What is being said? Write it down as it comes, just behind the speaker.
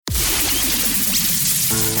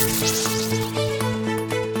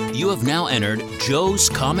have now entered Joe's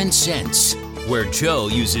Common Sense, where Joe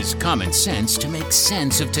uses common sense to make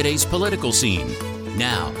sense of today's political scene.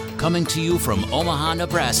 Now, coming to you from Omaha,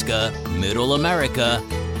 Nebraska, Middle America,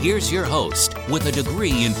 here's your host with a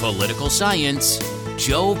degree in political science,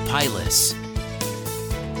 Joe Pilas.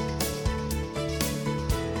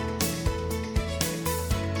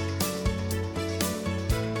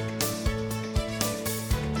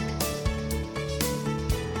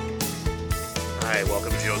 Hi,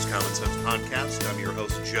 welcome to Joe's Common Sense Podcast. I'm your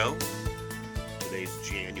host, Joe. Today's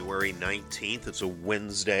January 19th. It's a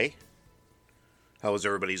Wednesday. How was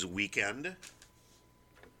everybody's weekend?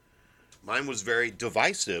 Mine was very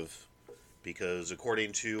divisive because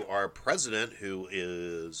according to our president, who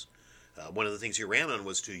is, one of the things he ran on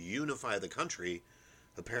was to unify the country.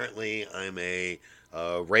 Apparently, I'm a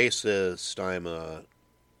racist, I'm a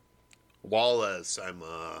Wallace, I'm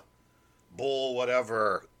a bull,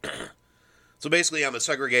 whatever. So basically, I'm a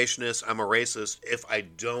segregationist, I'm a racist if I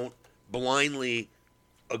don't blindly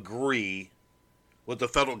agree with the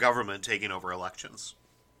federal government taking over elections.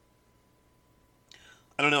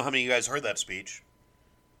 I don't know how many of you guys heard that speech.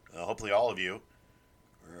 Hopefully all of you.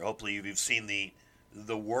 Or hopefully you've seen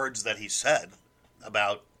the words that he said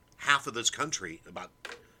about half of this country, about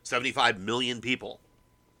 75 million people.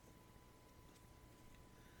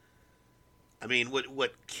 I mean,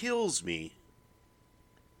 what kills me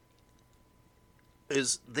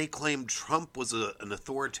is they claim Trump was an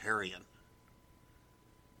authoritarian.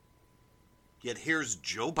 Yet here's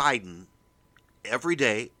Joe Biden every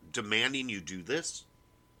day demanding you do this,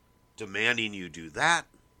 demanding you do that.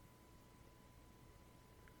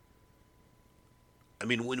 I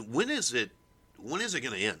mean, when is it going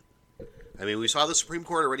to end? I mean, we saw the Supreme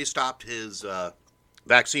Court already stopped his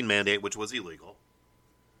vaccine mandate, which was illegal.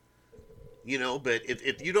 You know, but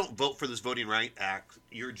if you don't vote for this Voting Rights Act,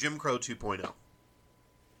 you're Jim Crow 2.0.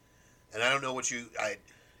 And I don't know what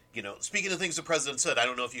speaking of things the president said, I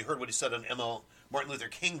don't know if you heard what he said on Martin Luther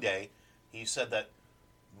King Day. He said that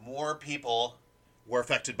more people were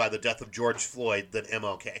affected by the death of George Floyd than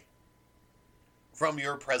MLK. From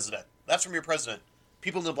your president. That's from your president.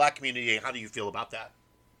 People in the black community, how do you feel about that?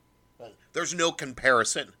 There's no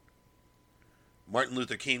comparison. Martin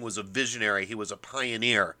Luther King was a visionary. He was a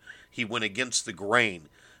pioneer. He went against the grain.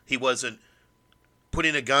 He wasn't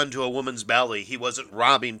putting a gun to a woman's belly. He wasn't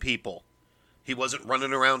robbing people. He wasn't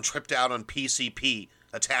running around tripped out on PCP,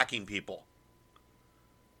 attacking people.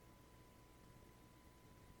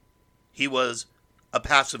 He was a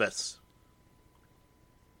pacifist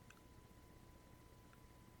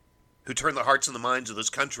who turned the hearts and the minds of this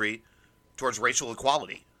country towards racial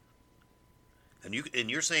equality. And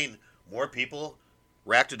you're saying more people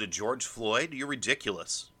reacted to George Floyd? You're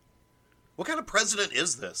ridiculous. What kind of president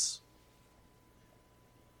is this?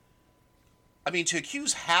 I mean, to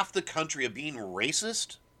accuse half the country of being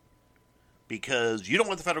racist because you don't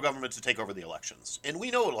want the federal government to take over the elections. And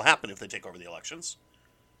we know it'll happen if they take over the elections.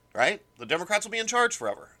 Right? The Democrats will be in charge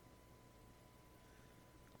forever.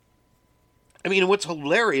 I mean, what's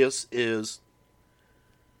hilarious is,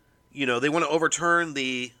 they want to overturn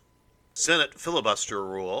the Senate filibuster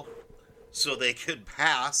rule so they could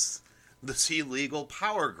pass this illegal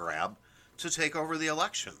power grab to take over the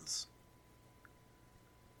elections.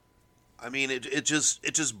 I mean, it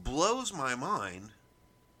just blows my mind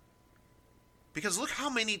because look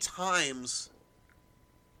how many times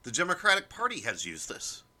the Democratic Party has used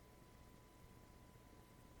this.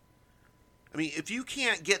 I mean, if you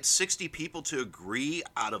can't get 60 people to agree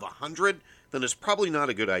out of 100, then it's probably not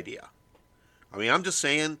a good idea. I mean, I'm just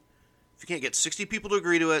saying, if you can't get 60 people to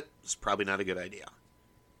agree to it, it's probably not a good idea.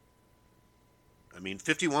 I mean,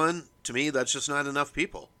 51, to me, that's just not enough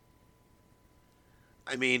people.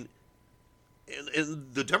 I mean,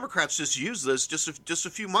 and the Democrats just used this just a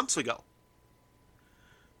few months ago.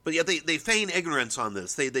 But yet they feign ignorance on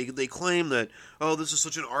this. They claim that, this is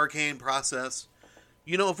such an arcane process.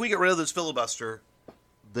 If we get rid of this filibuster,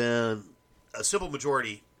 then a simple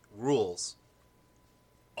majority rules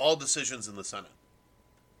all decisions in the Senate.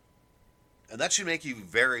 And that should make you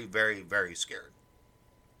very, very, very scared.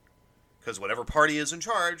 Because whatever party is in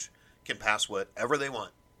charge can pass whatever they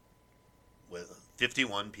want with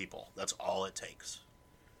 51 people. That's all it takes.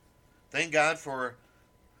 Thank God for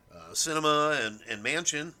Sinema and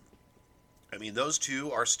Manchin. I mean, those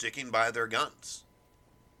two are sticking by their guns.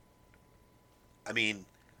 I mean,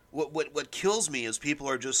 what kills me is people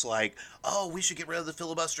are just like, we should get rid of the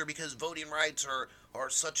filibuster because voting rights are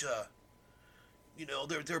such a,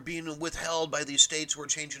 they're being withheld by these states who are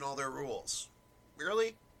changing all their rules.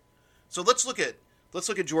 Really? So let's look at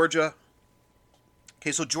Georgia.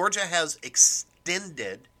 Okay, so Georgia has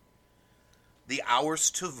extended the hours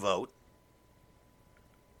to vote.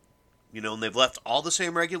 And they've left all the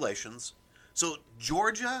same regulations. So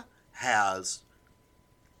Georgia has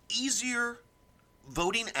easier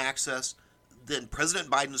voting access than President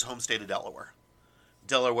Biden's home state of Delaware.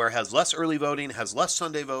 Delaware has less early voting, has less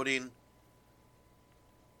Sunday voting.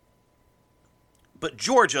 But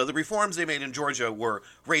Georgia, the reforms they made in Georgia were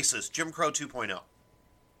racist, Jim Crow 2.0. I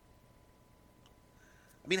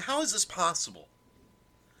mean, how is this possible?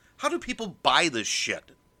 How do people buy this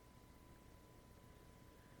shit?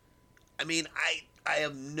 I mean, I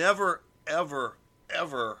have never, ever,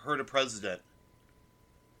 ever heard a president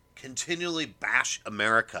continually bash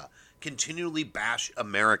America, continually bash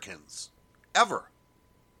Americans. Ever.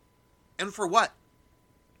 And for what?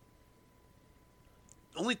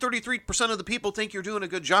 Only 33% of the people think you're doing a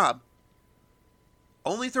good job.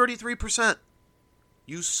 Only 33%.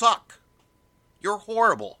 You suck. You're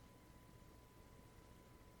horrible.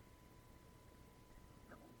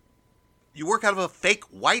 You work out of a fake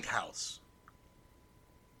White House.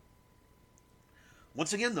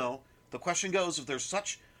 Once again, though, the question goes, if there's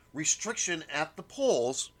such restriction at the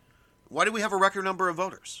polls, why do we have a record number of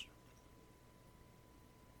voters?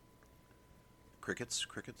 Crickets,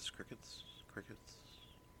 crickets, crickets, crickets.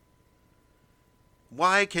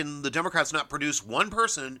 Why can the Democrats not produce one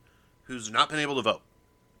person who's not been able to vote?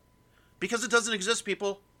 Because it doesn't exist,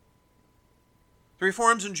 people. The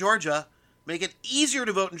reforms in Georgia make it easier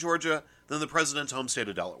to vote in Georgia than the president's home state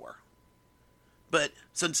of Delaware. But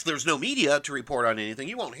since there's no media to report on anything,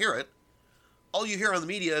 you won't hear it. All you hear on the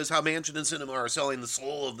media is how Manchin and Sinema are selling the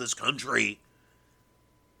soul of this country.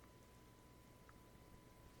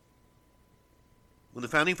 When the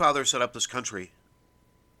Founding Fathers set up this country,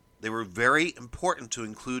 they were very important to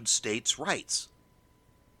include states' rights.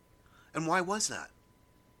 And why was that?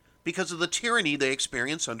 Because of the tyranny they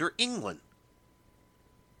experienced under England.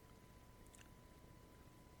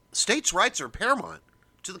 States' rights are paramount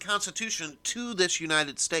to the Constitution, to this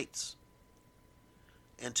United States.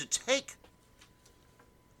 And to take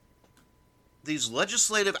these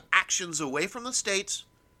legislative actions away from the states,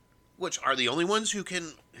 which are the only ones who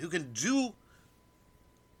can do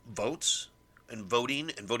votes and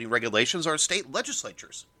voting regulations, are state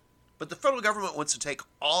legislatures. But the federal government wants to take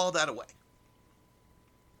all that away.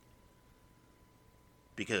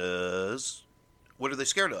 Because what are they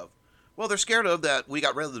scared of? Well, they're scared of that we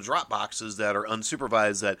got rid of the drop boxes that are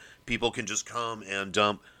unsupervised, that people can just come and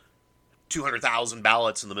dump 200,000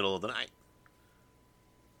 ballots in the middle of the night.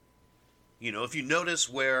 If you notice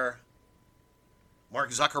where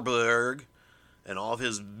Mark Zuckerberg and all of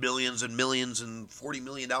his millions and millions and $40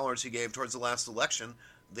 million he gave towards the last election,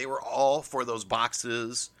 they were all for those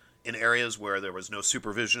boxes in areas where there was no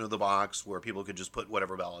supervision of the box, where people could just put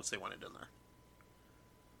whatever ballots they wanted in there.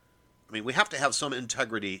 I mean, we have to have some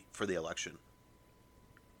integrity for the election.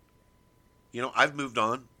 I've moved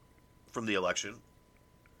on from the election.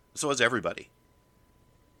 So has everybody.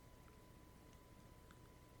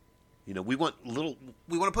 We want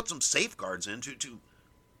to put some safeguards in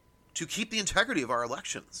to keep the integrity of our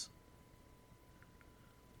elections.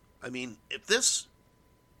 I mean, if this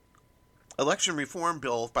election reform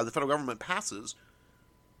bill by the federal government passes,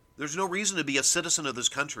 there's no reason to be a citizen of this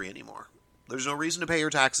country anymore. There's no reason to pay your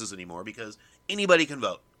taxes anymore, because anybody can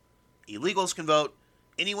vote. Illegals can vote.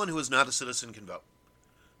 Anyone who is not a citizen can vote.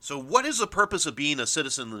 So what is the purpose of being a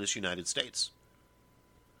citizen in this United States?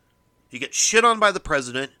 You get shit on by the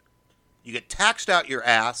president. You get taxed out your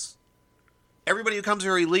ass. Everybody who comes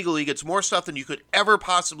here illegally gets more stuff than you could ever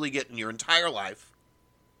possibly get in your entire life.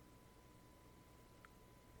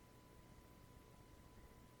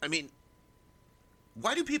 I mean,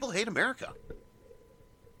 why do people hate America?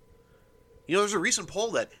 There's a recent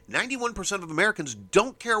poll that 91% of Americans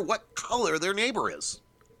don't care what color their neighbor is.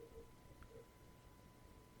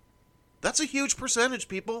 That's a huge percentage,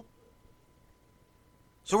 people.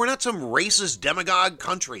 So we're not some racist demagogue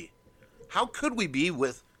country. How could we be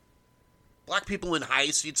with black people in high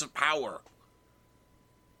seats of power?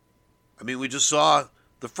 I mean, we just saw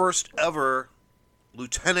the first ever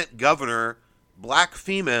lieutenant governor, black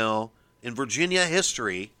female, in Virginia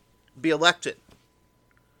history be elected.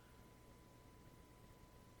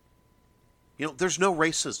 There's no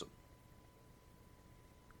racism.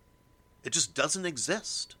 It just doesn't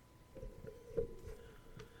exist.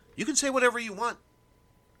 You can say whatever you want.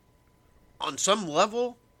 On some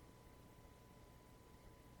level,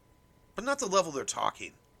 but not the level they're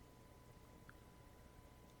talking.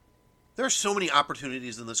 There are so many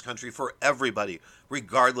opportunities in this country for everybody,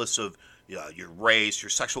 regardless of your race,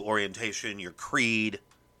 your sexual orientation, your creed.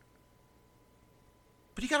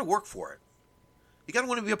 But you got to work for it. You got to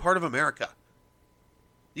want to be a part of America.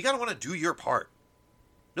 You got to want to do your part.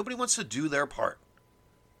 Nobody wants to do their part.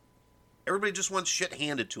 Everybody just wants shit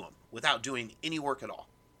handed to them without doing any work at all.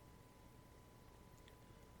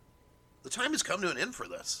 The time has come to an end for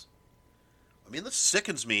this. I mean, this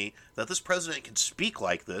sickens me that this president can speak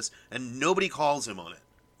like this and nobody calls him on it.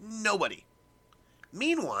 Nobody.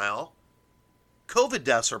 Meanwhile, COVID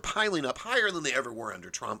deaths are piling up higher than they ever were under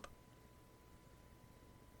Trump.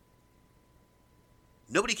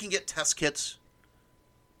 Nobody can get test kits.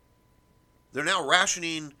 They're now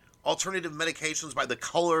rationing alternative medications by the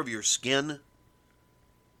color of your skin.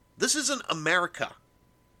 This isn't America.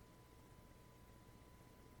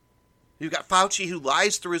 You've got Fauci who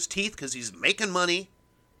lies through his teeth because he's making money.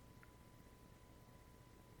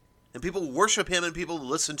 And people worship him and people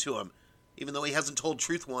listen to him, even though he hasn't told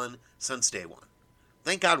truth one since day one.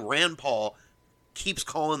 Thank God Rand Paul keeps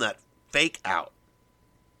calling that fake out.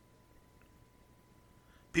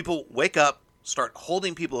 People wake up, start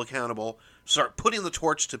holding people accountable, start putting the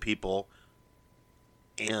torch to people,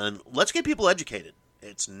 and let's get people educated.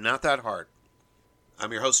 It's not that hard.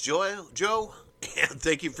 I'm your host, Joe, and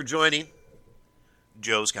thank you for joining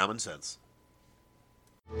Joe's Common Sense.